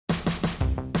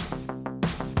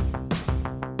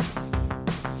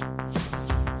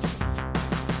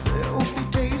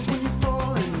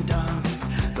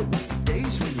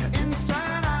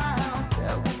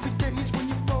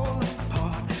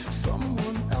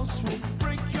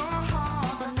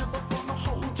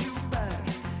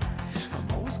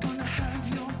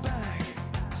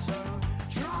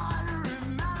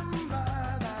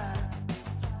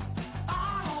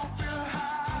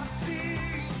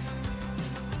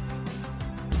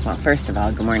Well, first of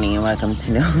all, good morning and welcome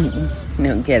to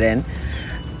No Kiddin'.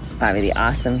 Bobby the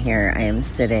Awesome here. I am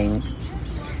sitting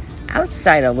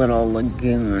outside a little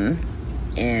lagoon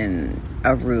in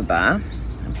Aruba.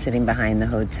 I'm sitting behind the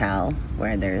hotel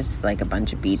where there's like a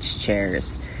bunch of beach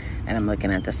chairs, and I'm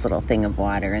looking at this little thing of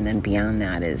water, and then beyond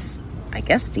that is, I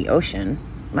guess, the ocean.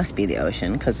 Must be the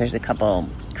ocean because there's a couple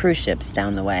cruise ships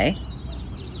down the way.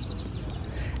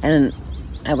 And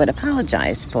I would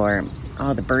apologize for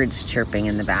all the birds chirping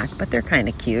in the back, but they're kind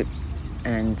of cute,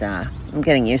 and I'm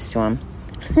getting used to them.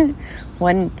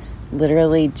 One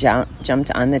literally jumped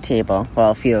on the table.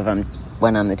 Well, a few of them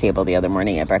went on the table the other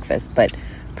morning at breakfast, but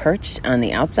perched on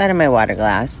the outside of my water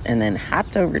glass and then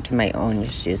hopped over to my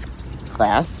orange juice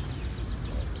glass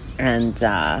and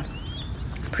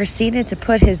proceeded to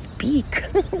put his beak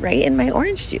right in my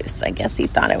orange juice. I guess he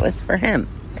thought it was for him.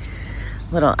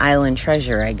 Little island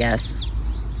treasure, I guess.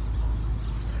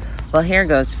 Well, here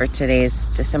goes for today's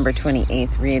December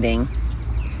 28th reading.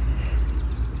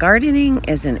 Gardening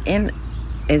is an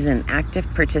active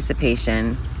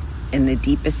participation in the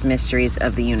deepest mysteries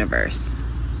of the universe,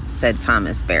 said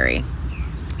Thomas Berry.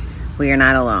 We are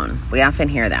not alone. We often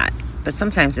hear that, but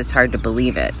sometimes it's hard to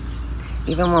believe it.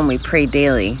 Even when we pray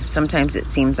daily, sometimes it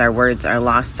seems our words are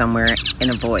lost somewhere in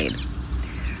a void.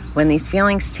 When these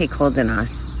feelings take hold in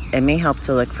us, it may help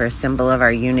to look for a symbol of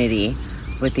our unity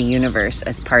with the universe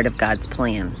as part of God's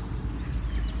plan.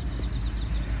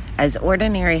 An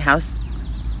ordinary houseplant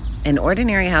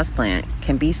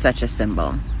can be such a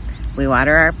symbol. We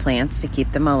water our plants to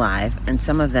keep them alive, and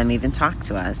some of them even talk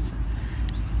to us.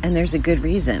 And there's a good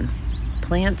reason.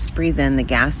 Plants breathe in the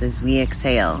gases we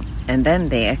exhale, and then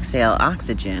they exhale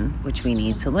oxygen, which we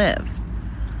need to live.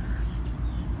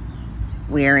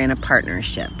 We are in a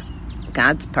partnership.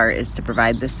 God's part is to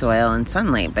provide the soil and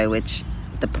sunlight by which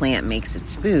the plant makes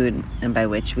its food and by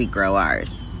which we grow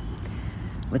ours.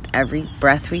 With every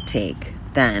breath we take,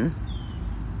 then,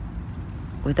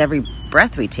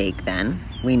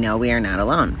 we know we are not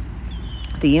alone.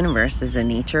 The universe is a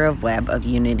nature of web of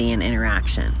unity and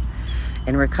interaction.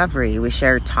 In recovery, we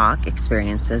share talk,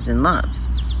 experiences, and love.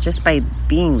 Just by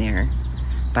being there,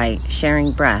 by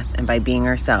sharing breath, and by being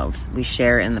ourselves, we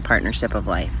share in the partnership of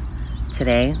life.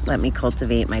 Today, let me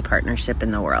cultivate my partnership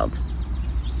in the world.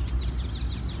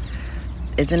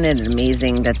 Isn't it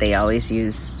amazing that they always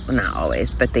use, well, not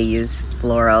always, but they use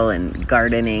floral and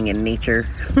gardening and nature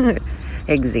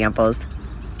examples,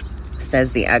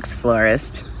 says the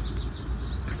ex-florist.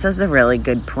 This is a really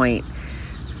good point.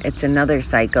 It's another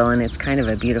cycle, and it's kind of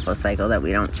a beautiful cycle that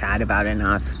we don't chat about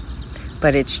enough.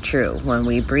 But it's true. When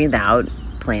we breathe out,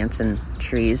 plants and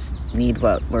trees need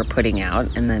what we're putting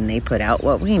out, and then they put out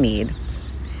what we need.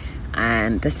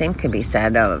 And the same can be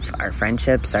said of our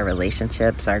friendships, our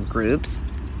relationships, our groups.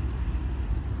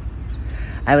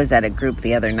 I was at a group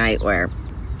the other night where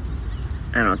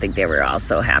I don't think they were all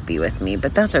so happy with me,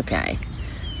 but that's okay.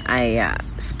 I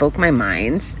spoke my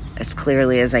mind as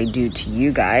clearly as I do to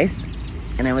you guys,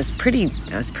 and I was pretty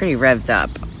revved up.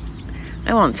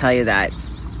 I won't tell you that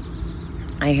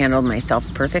I handled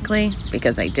myself perfectly,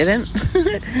 because I didn't,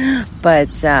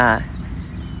 but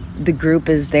the group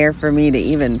is there for me to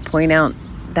even point out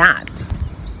that.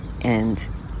 And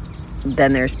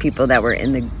then there's people that were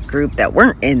in the group that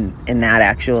weren't in that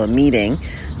actual meeting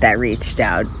that reached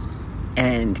out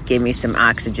and gave me some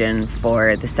oxygen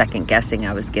for the second guessing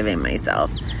I was giving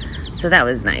myself. So that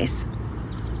was nice.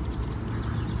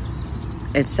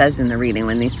 It says in the reading,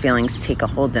 when these feelings take a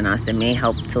hold in us, it may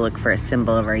help to look for a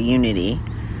symbol of our unity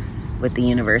with the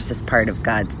universe as part of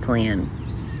God's plan.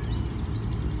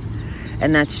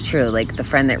 And that's true. Like the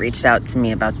friend that reached out to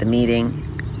me about the meeting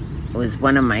was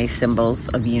one of my symbols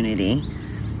of unity.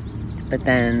 But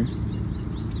then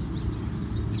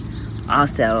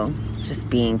also just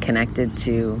being connected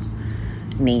to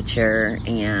nature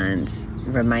and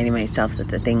reminding myself that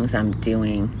the things I'm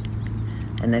doing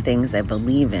and the things I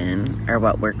believe in are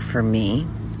what work for me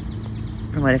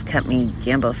and what have kept me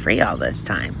gamble free all this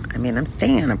time. I mean, I'm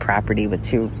staying on a property with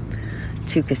two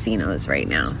casinos right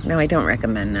now. No, I don't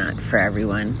recommend that for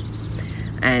everyone.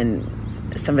 And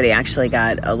somebody actually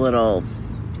got a little,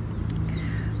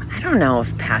 I don't know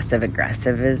if passive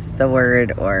aggressive is the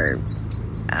word, or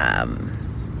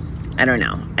I don't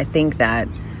know. I think that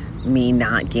me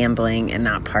not gambling and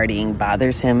not partying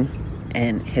bothers him,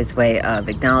 and his way of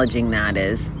acknowledging that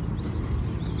is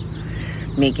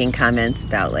making comments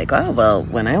about like, oh, well,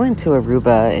 when I went to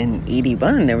Aruba in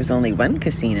 81, there was only one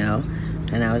casino.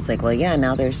 And I was like, well, yeah,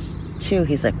 now there's 2.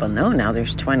 He's like, well, no, now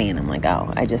there's 20. And I'm like,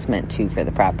 oh, I just meant 2 for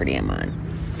the property I'm on.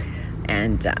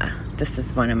 And this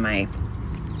is one of my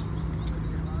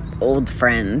old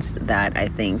friends that I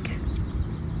think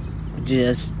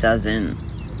just doesn't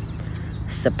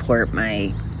support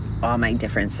all my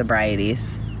different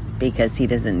sobrieties, because he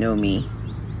doesn't know me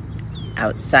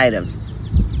outside of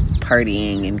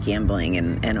partying and gambling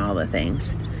and all the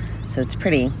things. So it's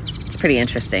pretty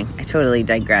interesting. I totally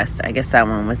digressed. I guess that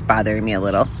one was bothering me a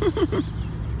little.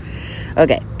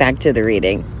 Okay, back to the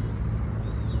reading.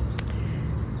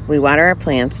 We water our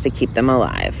plants to keep them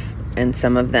alive, and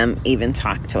some of them even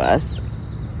talk to us.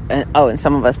 And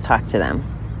some of us talk to them.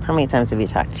 How many times have you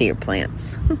talked to your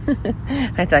plants?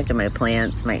 I talk to my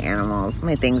plants, my animals,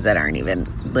 my things that aren't even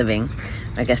living.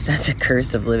 I guess that's a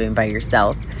curse of living by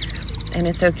yourself. And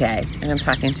it's okay. And I'm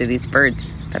talking to these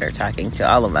birds that are talking to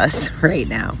all of us right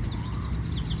now.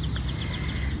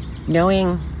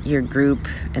 Knowing your group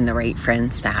and the right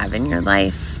friends to have in your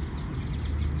life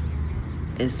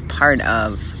is part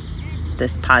of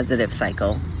this positive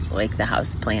cycle, like the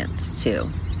house plants too.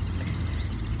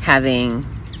 Having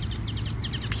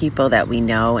people that we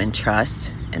know and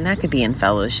trust, and that could be in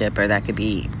fellowship or that could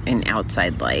be in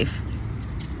outside life.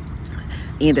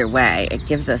 Either way, it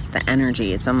gives us the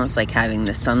energy. It's almost like having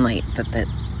the sunlight that the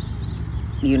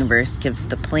universe gives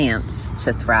the plants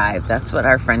to thrive. That's what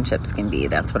our friendships can be.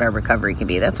 That's what our recovery can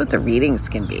be. That's what the readings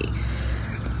can be.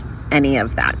 Any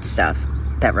of that stuff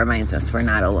that reminds us we're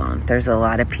not alone. There's a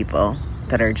lot of people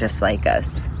that are just like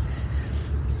us.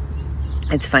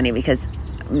 It's funny because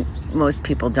most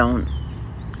people don't,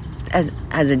 as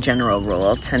a general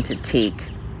rule, tend to take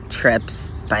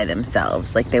trips by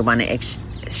themselves. Like they want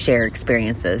to share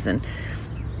experiences. And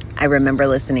I remember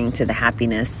listening to the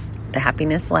Happiness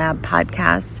Lab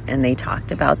podcast, and they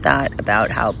talked about that,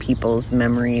 about how people's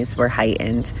memories were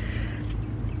heightened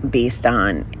based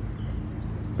on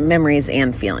memories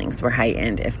and feelings were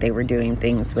heightened if they were doing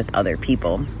things with other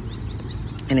people.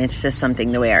 And it's just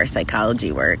something, the way our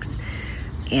psychology works.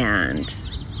 And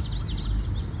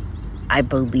I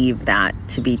believe that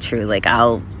to be true. Like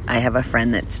I have a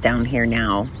friend that's down here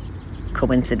now,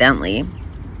 coincidentally.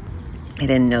 I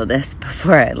didn't know this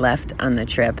before I left on the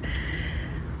trip,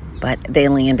 but they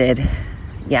landed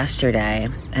yesterday,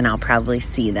 and I'll probably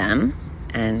see them.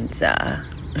 And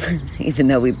even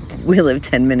though we live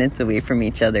 10 minutes away from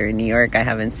each other in New York, I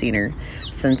haven't seen her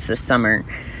since the summer.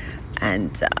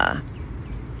 And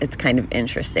it's kind of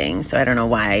interesting. So I don't know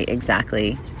why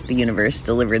exactly the universe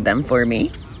delivered them for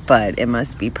me, but it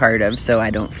must be part of, so I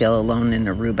don't feel alone in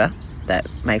Aruba, that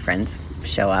my friends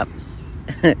show up.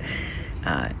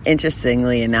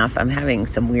 Interestingly enough, I'm having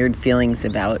some weird feelings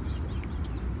about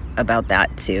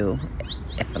that too,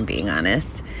 if I'm being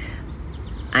honest.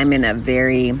 I'm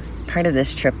in part of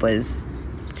this trip was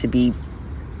to be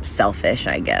selfish,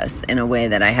 I guess, in a way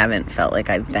that I haven't felt like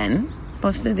I've been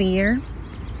most of the year.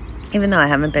 Even though I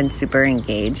haven't been super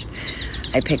engaged,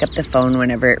 I pick up the phone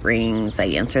whenever it rings. I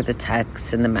answer the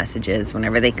texts and the messages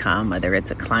whenever they come, whether it's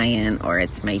a client or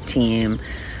it's my team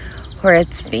or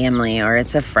it's family or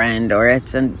it's a friend or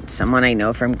it's someone I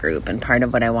know from group. And part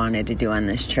of what I wanted to do on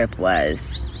this trip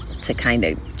was to kind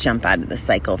of jump out of the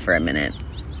cycle for a minute.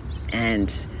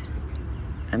 And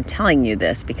I'm telling you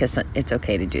this because it's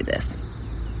okay to do this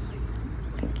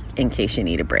in case you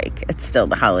need a break. It's still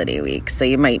the holiday week, so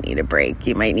you might need a break.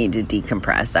 You might need to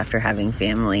decompress after having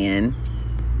family in.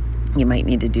 You might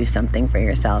need to do something for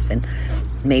yourself, and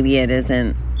maybe it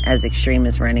isn't as extreme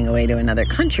as running away to another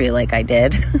country like I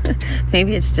did.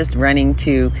 Maybe it's just running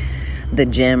to the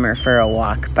gym or for a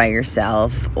walk by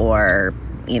yourself, or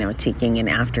taking an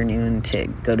afternoon to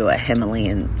go to a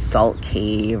Himalayan salt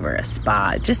cave or a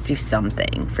spa. Just do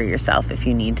something for yourself if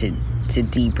you need to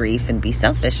debrief and be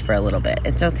selfish for a little bit.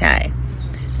 It's okay.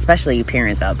 Especially you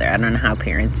parents out there. I don't know how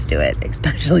parents do it,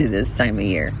 especially this time of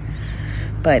year.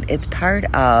 But it's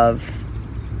part of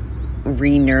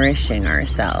re-nourishing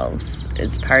ourselves.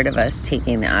 It's part of us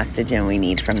taking the oxygen we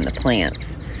need from the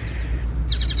plants,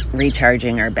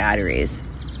 recharging our batteries.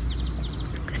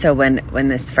 So when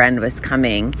this friend was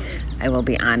coming, I will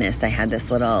be honest, I had this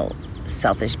little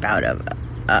selfish bout of,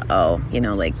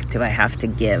 do I have to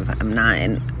give? I'm not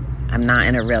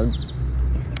in a real,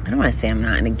 I don't want to say I'm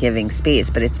not in a giving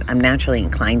space, but I'm naturally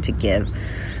inclined to give.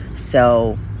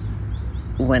 So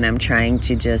when I'm trying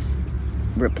to just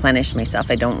replenish myself,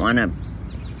 I don't want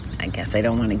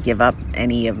to give up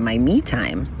any of my me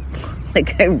time.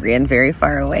 Like I ran very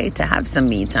far away to have some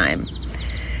me time.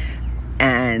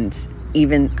 And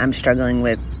even I'm struggling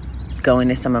with going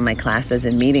to some of my classes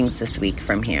and meetings this week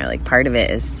from here. Like part of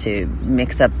it is to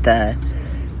mix up the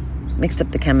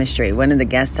chemistry. One of the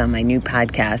guests on my new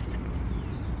podcast,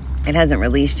 it hasn't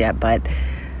released yet, but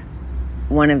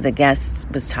one of the guests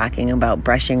was talking about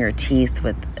brushing her teeth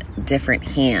with different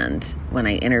hand when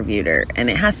I interviewed her, and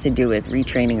it has to do with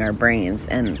retraining our brains,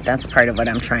 and that's part of what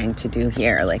I'm trying to do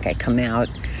here. Like, I come out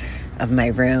of my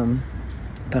room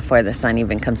before the sun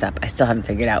even comes up. I still haven't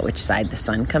figured out which side the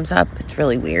sun comes up. It's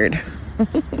really weird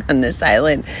on this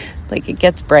island. Like, it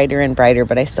gets brighter and brighter,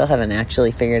 but I still haven't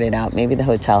actually figured it out. Maybe the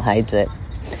hotel hides it.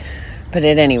 But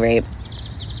at any rate,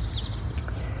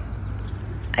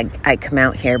 I come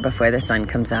out here before the sun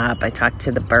comes up. I talk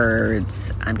to the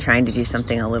birds. I'm trying to do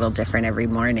something a little different every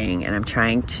morning, and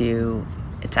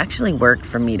it's actually worked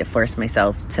for me to force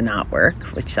myself to not work,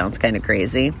 which sounds kind of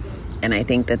crazy. And I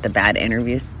think that the bad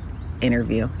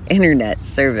internet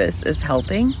service is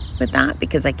helping with that,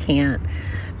 because I can't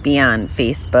be on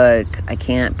Facebook. I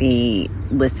can't be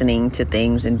listening to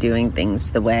things and doing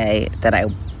things the way that I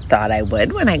thought I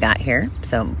would when I got here.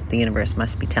 So the universe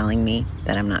must be telling me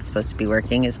that I'm not supposed to be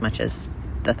working, as much as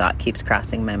the thought keeps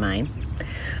crossing my mind.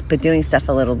 But doing stuff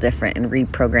a little different and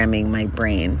reprogramming my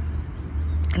brain.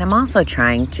 And I'm also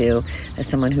trying to, as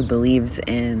someone who believes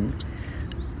in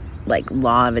like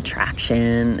law of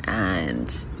attraction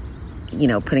and, you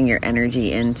know, putting your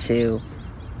energy into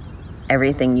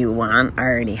everything you want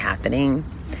already happening.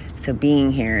 So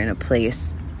being here in a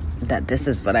place that this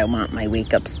is what I want my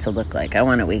wake-ups to look like. I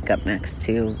want to wake up next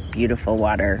to beautiful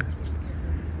water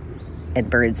and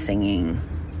birds singing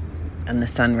and the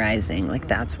sun rising. Like,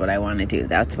 that's what I want to do.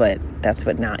 That's what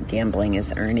not gambling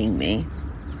is earning me.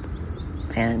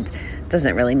 And it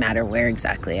doesn't really matter where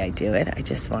exactly I do it. I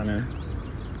just want to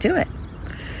do it.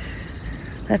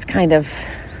 That's kind of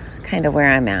where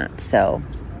I'm at. So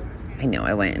I know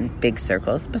I went in big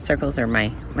circles, but circles are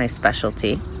my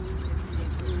specialty.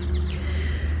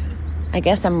 I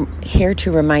guess I'm here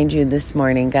to remind you this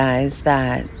morning, guys,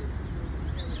 that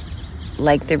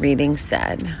like the reading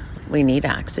said, we need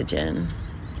oxygen.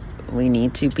 We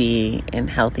need to be in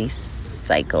healthy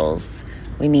cycles.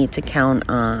 We need to count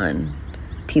on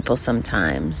people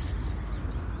sometimes.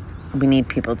 We need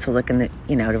people to look to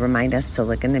remind us to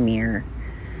look in the mirror.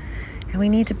 And we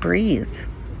need to breathe.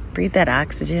 Breathe that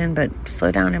oxygen, but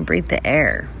slow down and breathe the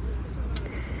air.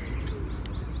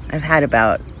 I've had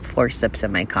about 4 sips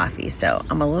of my coffee, so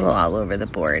I'm a little all over the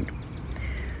board.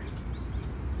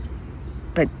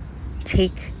 But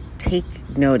take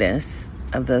notice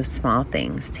of those small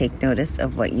things. Take notice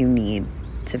of what you need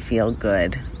to feel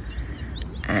good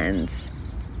and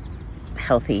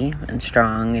healthy and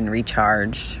strong and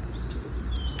recharged.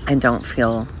 And don't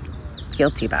feel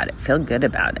guilty about it. Feel good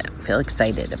about it. Feel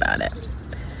excited about it.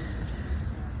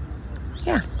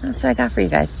 Yeah, that's what I got for you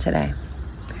guys today.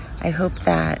 I hope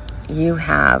that you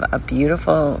have a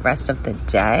beautiful rest of the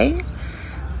day.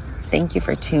 Thank you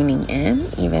for tuning in,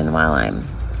 even while I'm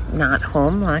not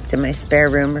home, locked in my spare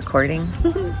room recording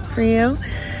for you.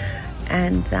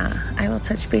 And I will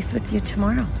touch base with you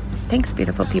tomorrow. Thanks,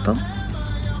 beautiful people.